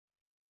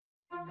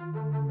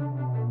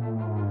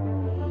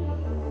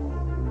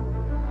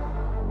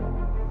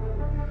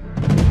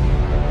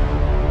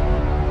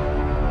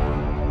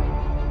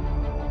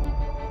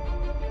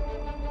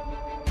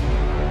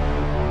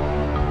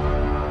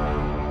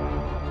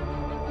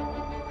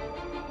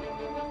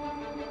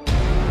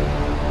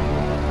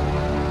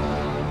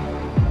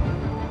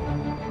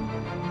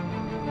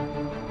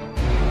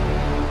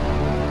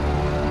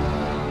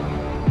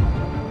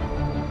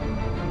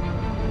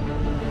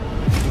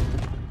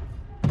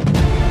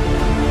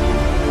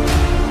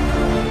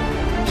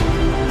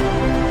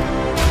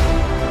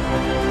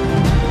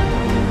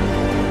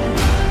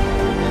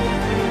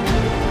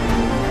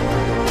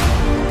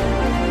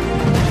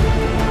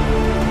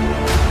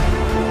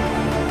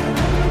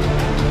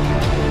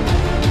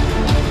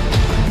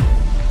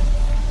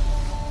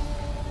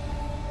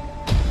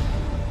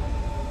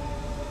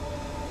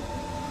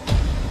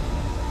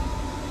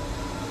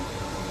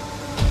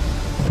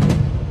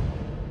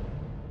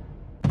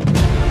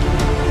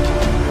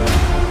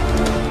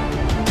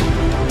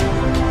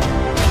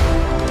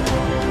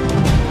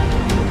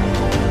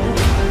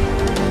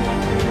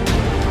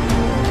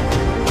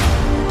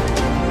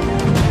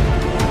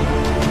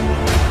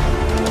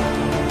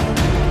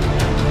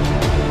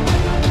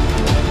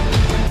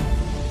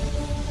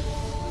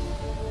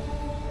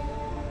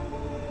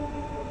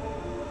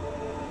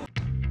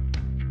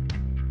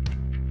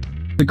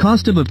The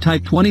cost of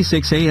Type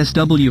 26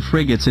 ASW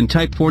frigates and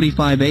Type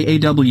 45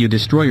 AAW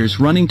destroyers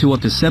running to up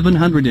to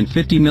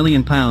 £750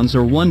 million or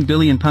 £1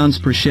 billion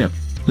per ship.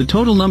 The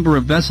total number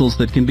of vessels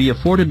that can be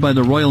afforded by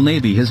the Royal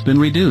Navy has been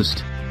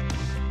reduced.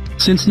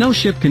 Since no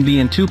ship can be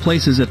in two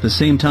places at the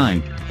same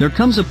time, there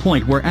comes a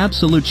point where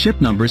absolute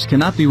ship numbers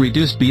cannot be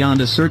reduced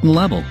beyond a certain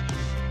level.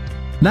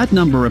 That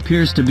number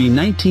appears to be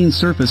 19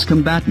 surface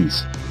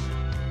combatants.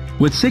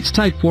 With 6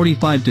 Type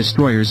 45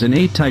 destroyers and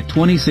 8 Type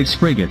 26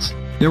 frigates,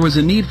 there was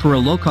a need for a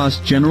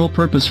low-cost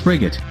general-purpose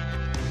frigate.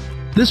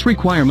 This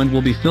requirement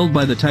will be filled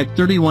by the Type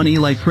 31E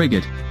light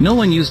frigate. No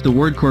one used the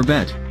word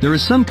corvette. There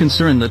is some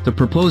concern that the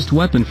proposed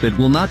weapon fit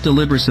will not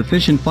deliver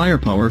sufficient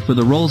firepower for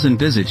the roles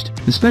envisaged,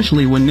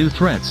 especially when new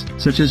threats,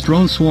 such as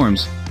drone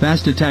swarms,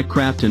 fast attack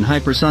craft and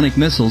hypersonic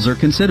missiles are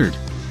considered.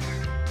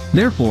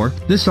 Therefore,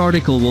 this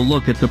article will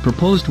look at the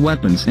proposed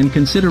weapons and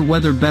consider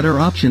whether better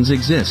options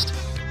exist.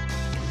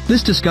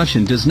 This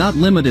discussion does not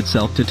limit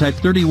itself to Type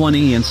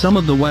 31E, and some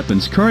of the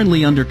weapons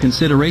currently under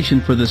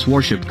consideration for this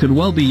warship could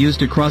well be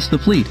used across the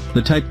fleet.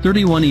 The Type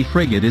 31E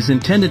frigate is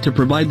intended to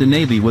provide the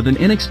Navy with an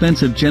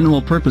inexpensive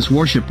general-purpose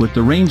warship with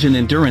the range and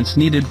endurance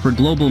needed for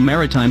global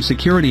maritime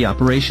security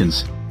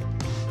operations.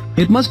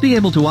 It must be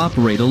able to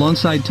operate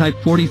alongside Type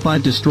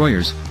 45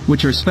 destroyers,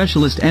 which are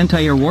specialist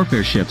anti-air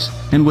warfare ships,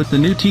 and with the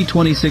new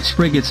T-26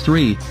 frigates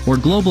 3, or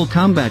global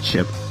combat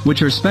ship,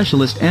 which are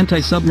specialist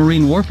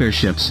anti-submarine warfare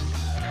ships.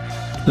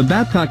 The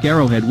Babcock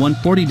Arrowhead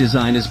 140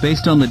 design is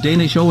based on the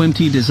Danish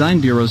OMT Design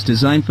Bureau's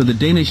design for the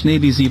Danish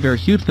Navy's Iver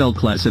Huitfeldt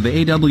class of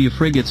AW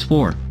frigates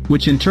 4,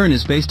 which in turn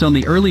is based on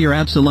the earlier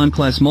Absalon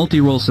class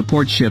multi-role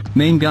support ship,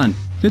 main gun,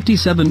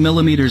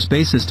 57mm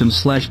Bae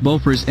Systems /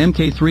 Bofors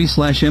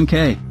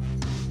Mk3/Mk.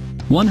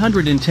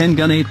 110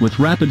 gun 8 with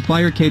rapid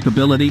fire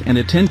capability and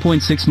a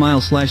 10.6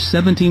 mile /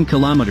 17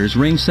 km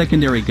range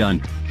secondary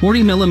gun,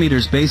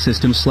 40mm Bae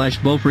Systems /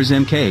 Bofors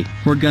Mk,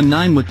 for gun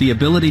 9 with the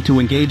ability to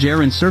engage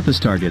air and surface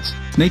targets,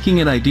 making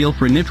it ideal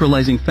for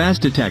neutralizing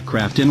fast attack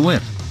craft in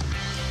whiff.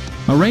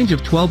 A range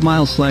of 12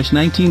 miles /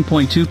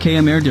 19.2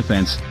 km air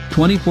defense,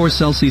 24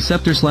 cell Sea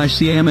Ceptor /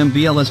 CAMM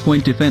VLS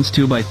point defense,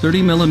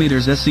 2x30mm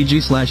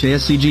ASCG /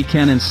 ASCG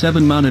cannon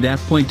 7 mounted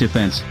aft point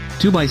defense,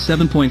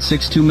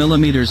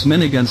 2x7.62mm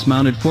miniguns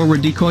mounted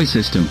forward decoy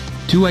system,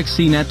 2x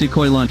Sea Gnat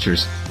decoy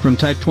launchers, from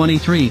Type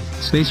 23,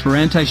 space for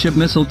anti-ship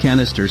missile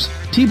canisters,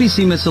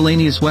 TBC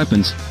miscellaneous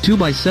weapons,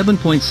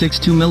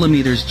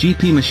 2x7.62mm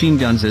GP machine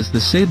guns. As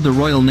the Save the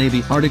Royal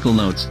Navy article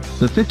notes,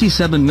 the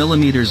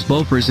 57mm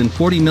Bofors and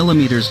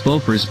 40mm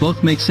Bofors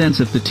both make sense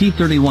if the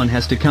T-31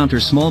 has to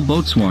counter small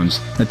boat swarms,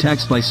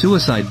 attacks by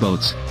suicide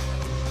boats,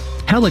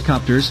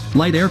 helicopters,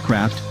 light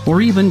aircraft,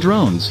 or even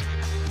drones.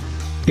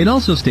 It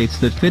also states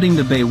that fitting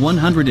the Bae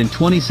 127mm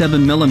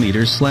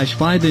 /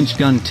 5-inch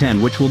gun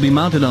 10, which will be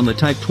mounted on the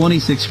Type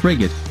 26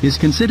 frigate, is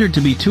considered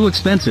to be too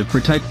expensive for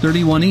Type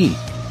 31E.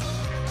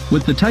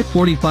 With the Type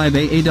 45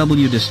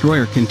 AAW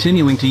destroyer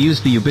continuing to use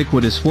the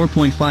ubiquitous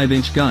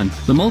 4.5-inch gun,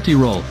 the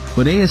multi-role,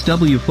 but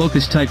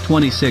ASW-focused Type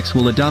 26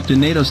 will adopt a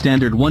NATO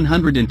standard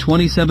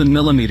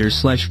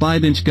 127mm /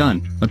 5-inch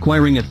gun.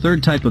 Acquiring a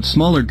third type of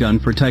smaller gun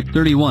for Type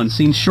 31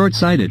 seems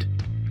short-sighted.